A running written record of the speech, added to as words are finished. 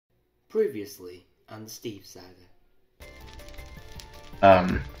Previously on the Steve Saga.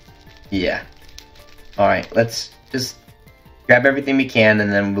 Yeah. Alright, let's just grab everything we can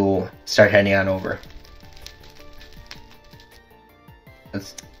and then we'll start heading on over.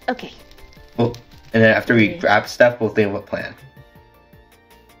 Okay. Well, and then after we grab stuff, we'll think of a plan.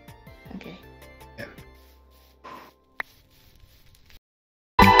 Okay. Yeah.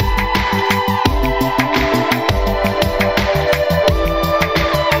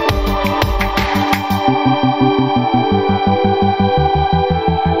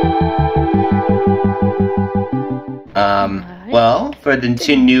 Well, for the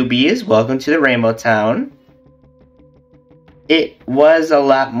two newbies, welcome to the Rainbow Town. It was a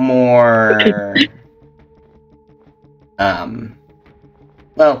lot more,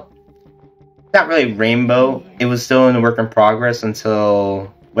 well, not really rainbow. It was still in the work in progress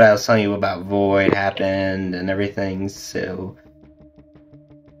until what I was telling you about Void happened and everything, so,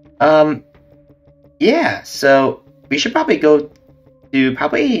 yeah, so we should probably go to,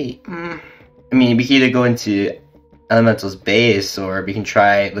 we can either go into Elemental's base, or we can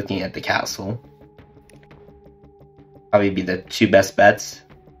try looking at the castle. Probably be the two best bets.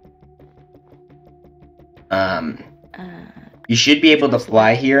 You should be able to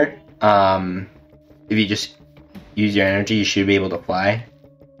fly here. If you just use your energy, you should be able to fly.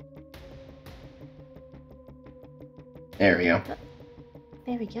 There we go.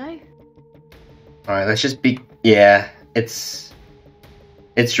 There we go. Alright, let's just be... Yeah, it's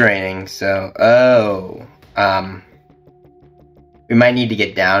raining, so... we might need to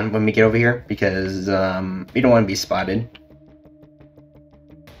get down when we get over here, because, we don't want to be spotted.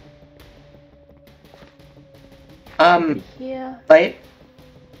 Yeah. Light?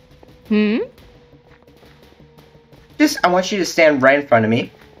 I want you to stand right in front of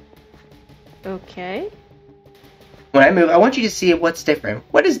me. Okay. When I move, I want you to see what's different.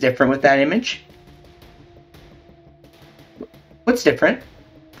 What is different with that image? What's different?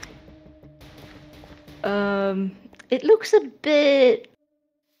 It looks a bit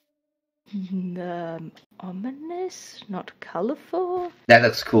ominous, not colorful. That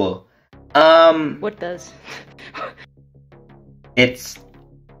looks cool. What does?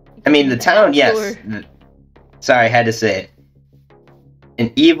 The town, yes. Sorry, I had to say it. An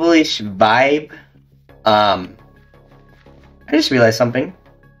evilish vibe. I just realized something.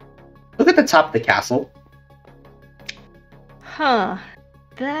 Look at the top of the castle. Huh.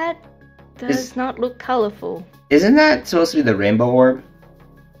 That does not look colorful. Isn't that supposed to be the rainbow orb?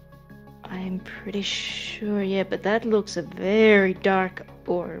 I'm pretty sure, yeah, but that looks a very dark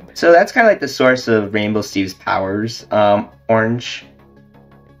orb. So that's kind of like the source of Rainbow Steve's powers, orange.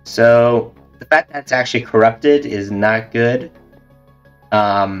 So the fact that it's actually corrupted is not good.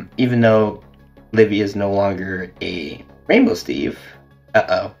 Even though Livy is no longer a Rainbow Steve.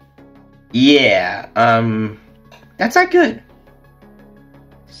 Uh-oh. Yeah, that's not good.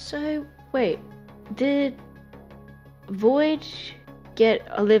 So, wait, did Void get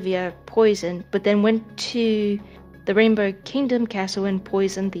Olivia poisoned, but then went to the Rainbow Kingdom Castle and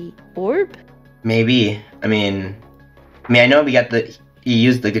poisoned the orb? Maybe. I know he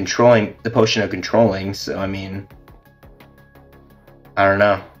used the potion of controlling, so I don't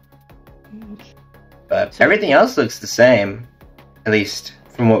know. But so everything else looks the same, at least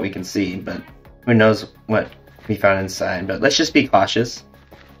from what we can see, but who knows what we found inside. But let's just be cautious.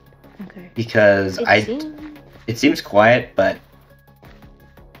 Okay. Because it seems quiet, but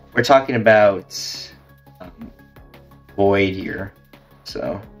we're talking about Void here,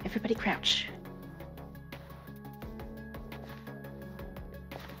 so everybody crouch.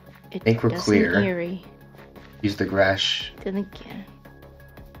 I think we're clear. Eerie. Use the grass. Then again.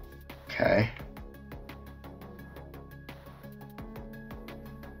 Okay.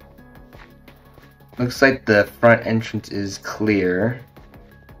 Looks like the front entrance is clear.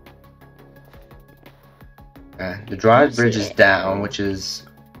 The drawbridge is down, which is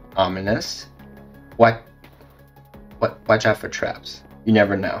ominous. Watch out for traps. You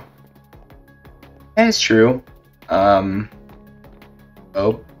never know. That is true. Oh,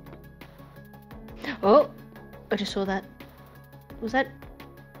 I just saw that. Was that?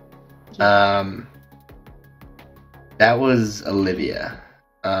 Yeah. That was Olivia.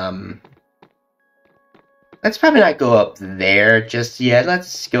 Let's probably not go up there just yet.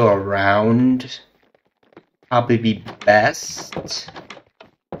 Let's go around. Probably be best.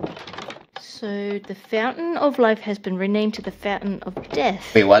 So the Fountain of Life has been renamed to the Fountain of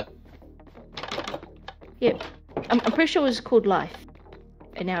Death. Wait, what? Yep. I'm pretty sure it was called Life.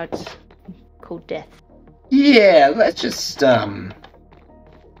 And now it's called Death. Yeah, let's just, Is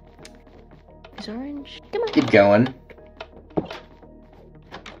orange? Come on. keep going.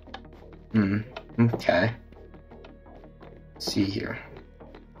 Okay. Let's see here.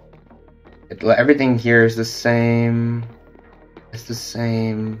 Everything here is the same. It's the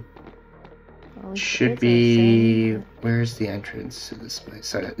same. Well, Should it's be. the same. Where's the entrance to this place?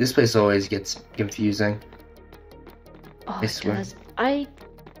 Sorry, this place always gets confusing. Oh, I it swear. does. I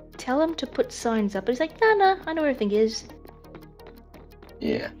tell him to put signs up, but he's like, nah, I know where everything is.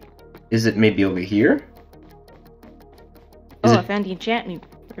 Yeah. Is it maybe over here? Is Oh, it- I found the enchantment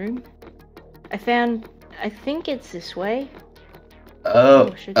room. I think it's this way.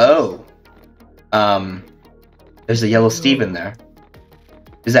 Oh. should Oh. There's a yellow Steve in there.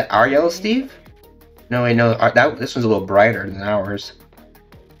 Is that our yellow Steve? No, wait, no. This one's a little brighter than ours.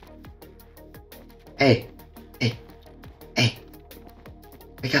 Hey.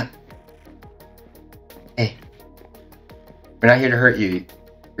 Wake up. Hey. We're not here to hurt you.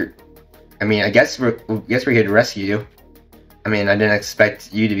 I guess we're here to rescue you. I didn't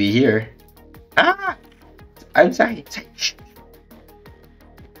expect you to be here. Ah! I'm sorry. Shh.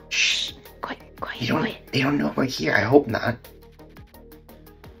 Shh. Quiet. They don't know we're here. I hope not.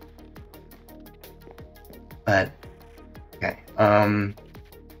 But okay.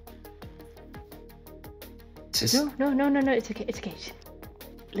 Just, No. It's okay.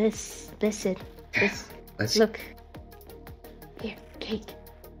 Listen. let's Look. Here, cake.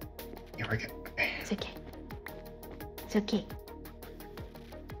 Here we go. Okay. It's okay.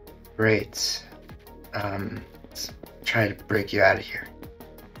 Great. Let's try to break you out of here.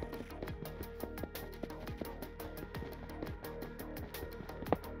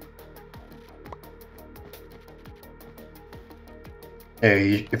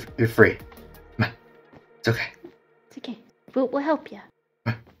 Hey, you're free. Come on. It's okay. It's okay. We'll help you.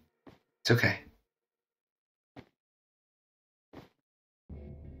 It's okay.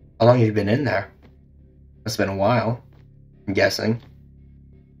 How long have you been in there? It's been a while. I'm guessing.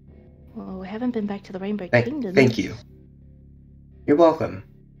 Well, we haven't been back to the Rainbow Thank Kingdom. you. You're welcome.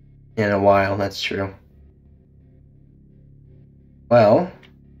 In a while, that's true. Well,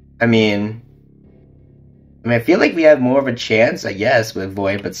 I feel like we have more of a chance, I guess, with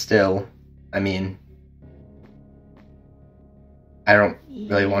Void, but still, I don't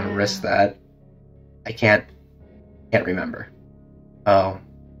really want to risk that. I can't remember. Oh.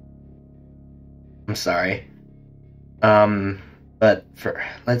 I'm sorry. But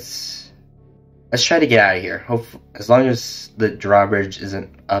let's try to get out of here. As long as the drawbridge isn't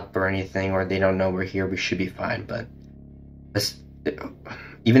up or anything, or they don't know we're here, we should be fine. But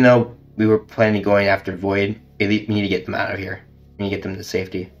even though we were planning going after Void, we need to get them out of here. We need to get them to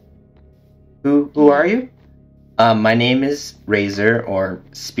safety. Who are you? My name is Razor, or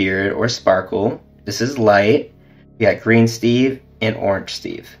Spirit, or Sparkle. This is Light. We got Green Steve and Orange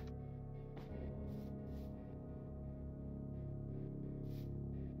Steve.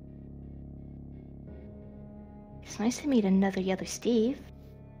 It's nice to meet another yellow Steve.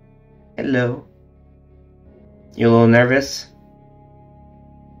 Hello. You a little nervous?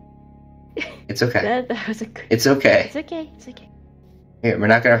 It's okay. That was a good... It's okay. It's okay. Here, we're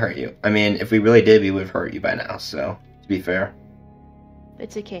not gonna hurt you. If we really did, we would have hurt you by now, so, to be fair.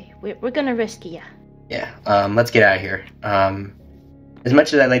 It's okay. We're gonna rescue ya. Yeah, let's get out of here. As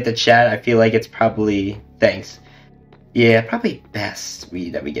much as I like to chat, I feel like it's probably... Thanks. Yeah, probably best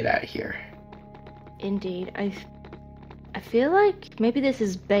that we get out of here. Indeed. I feel like maybe this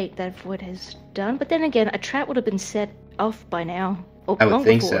is bait that Void has done, but then again, a trap would have been set off by now. Or I would long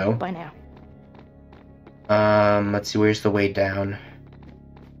think before so. By now. Let's see, where's the way down?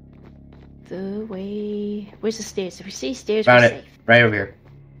 Where's the stairs? If we see stairs, Found we're it. safe. Right over here.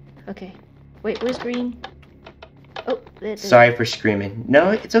 Okay. Wait, where's green? Oh, there. Sorry for screaming.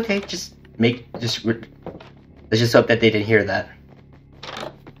 No, it's okay. Let's just hope that they didn't hear that.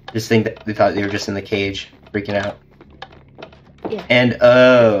 Just think that they thought they were just in the cage, freaking out. Yeah. And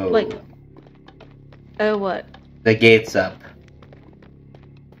Oh, what? the gate's up.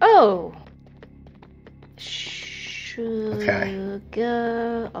 Oh! Okay.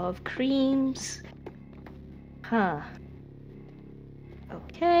 Sugar of creams. Huh.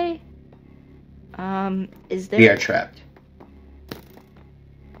 Okay. Is there... We are trapped.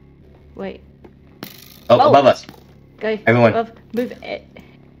 Wait. Oh, above us. Go. Everyone. Above. Move it.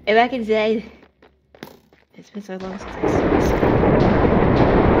 Back inside. It's been so long since I saw this.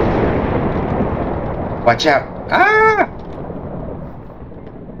 Watch out. Ah!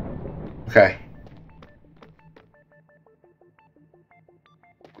 Okay.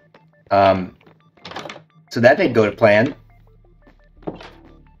 So that didn't go to plan.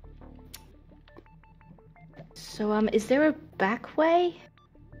 So, is there a back way?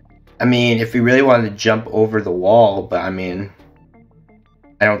 If we really wanted to jump over the wall, but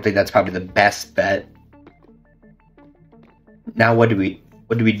I don't think that's probably the best bet. Now what do we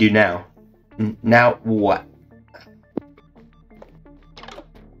do now? Now what?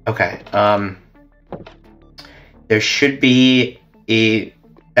 Okay, there should be a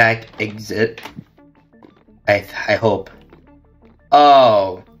back exit. I hope.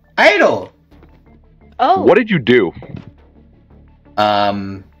 Oh, idle. Oh. What did you do?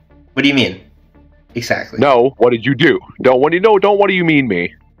 What do you mean? Exactly. No, what did you do? Don't what do you mean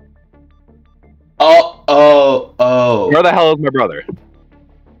me? Oh. Where the hell is my brother?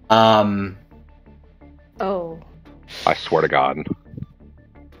 Oh. I swear to God.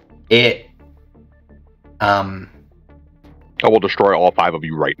 I will destroy all 5 of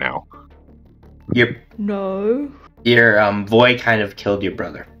you right now. No. Your void kind of killed your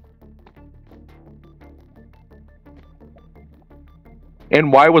brother.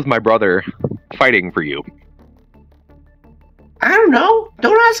 And why was my brother fighting for you? I don't know.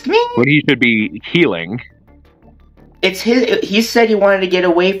 Don't ask me. When he should be healing. It's his. He said he wanted to get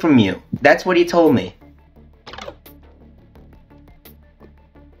away from you. That's what he told me.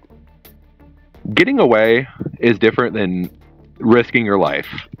 Getting away is different than risking your life.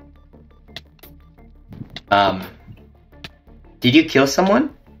 Did you kill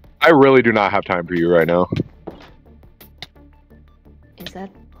someone? I really do not have time for you right now. Is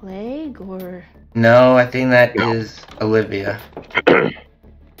that plague or? No, I think that is Olivia. I'm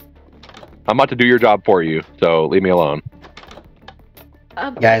about to do your job for you, so leave me alone.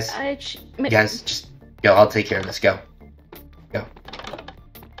 Guys, just go. I'll take care of this. Go.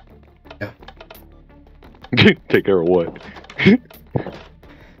 Take care of what?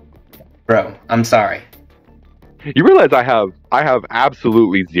 Bro, I'm sorry. You realize I have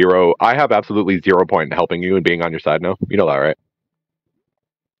absolutely zero point in helping you and being on your side now? You know that, right?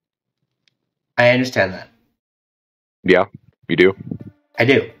 I understand that. Yeah, you do? I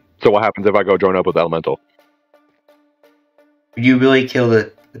do. So what happens if I go join up with Elemental? Would you really kill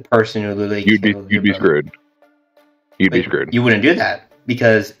the person who literally You'd be screwed. You'd be screwed. You wouldn't do that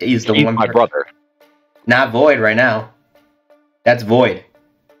because he's my brother. Not Void right now. That's Void,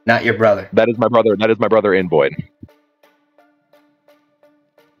 not your brother. That is my brother. That is my brother in Void.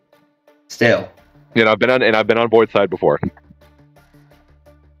 Still. You know, I've been on Void's side before.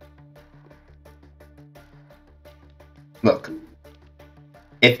 Look,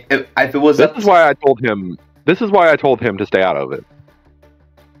 if it was this is why I told him to stay out of it.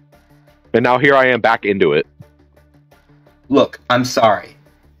 And now here I am back into it. Look, I'm sorry.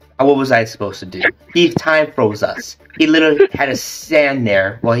 What was I supposed to do? He time froze us. He literally had to stand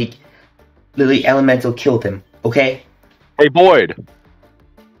there while he literally Elemental killed him. Okay? Hey, Void.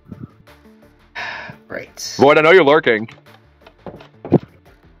 Right. Void, I know you're lurking.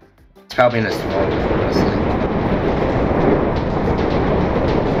 It's probably in his phone, honestly.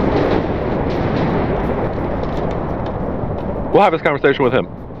 We'll have this conversation with him.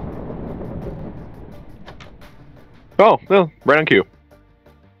 Oh, no, right on cue.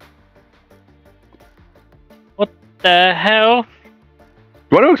 What the hell?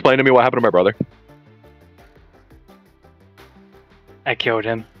 You want to explain to me what happened to my brother? I killed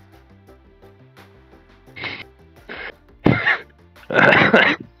him.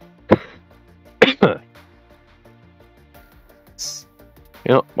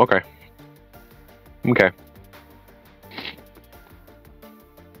 Yeah, okay. Okay.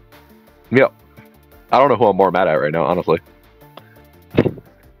 Yep. I don't know who I'm more mad at right now, honestly.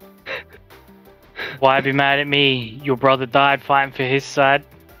 Why be mad at me? Your brother died fighting for his side.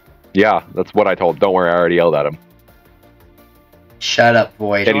 Yeah, that's what I told him. Don't worry, I already yelled at him. Shut up,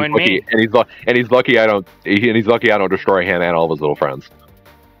 Void. And he's lucky I don't destroy him and all of his little friends.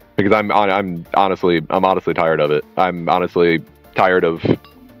 Because I'm honestly tired of it. I'm honestly tired of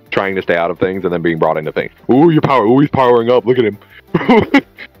trying to stay out of things and then being brought into things. Ooh, he's powering up. Look at him.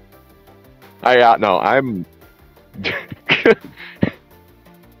 I'm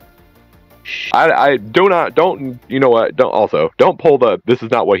I don't you know what, don't pull the "this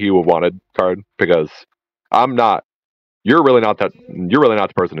is not what he would wanted" card, because you're really not the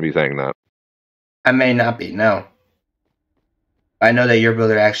person to be saying that. I may not be, no. I know that your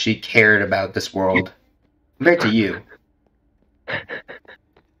brother actually cared about this world compared to you.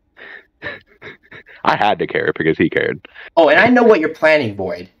 I had to care because he cared. Oh, and I know what you're planning,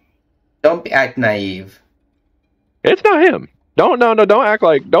 Void. Don't act naive. It's not him. Don't act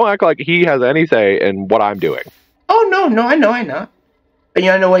like he has any say in what I'm doing. Oh no, I know. But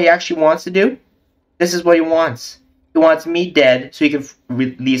you know what he actually wants to do? This is what he wants. He wants me dead so he can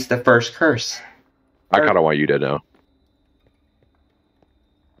release the first curse. I kind of want you to know.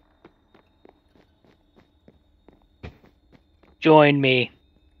 Join me.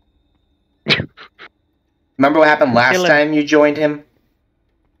 Remember what happened last Kill him. time you joined him?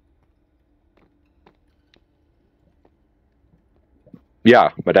 Yeah,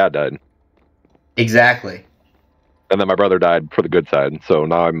 my dad died. Exactly. And then my brother died for the good side, so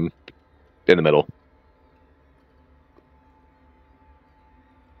now I'm in the middle.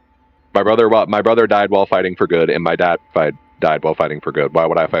 My brother died while fighting for good, and my dad died while fighting for good. Why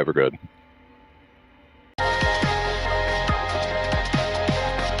would I fight for good?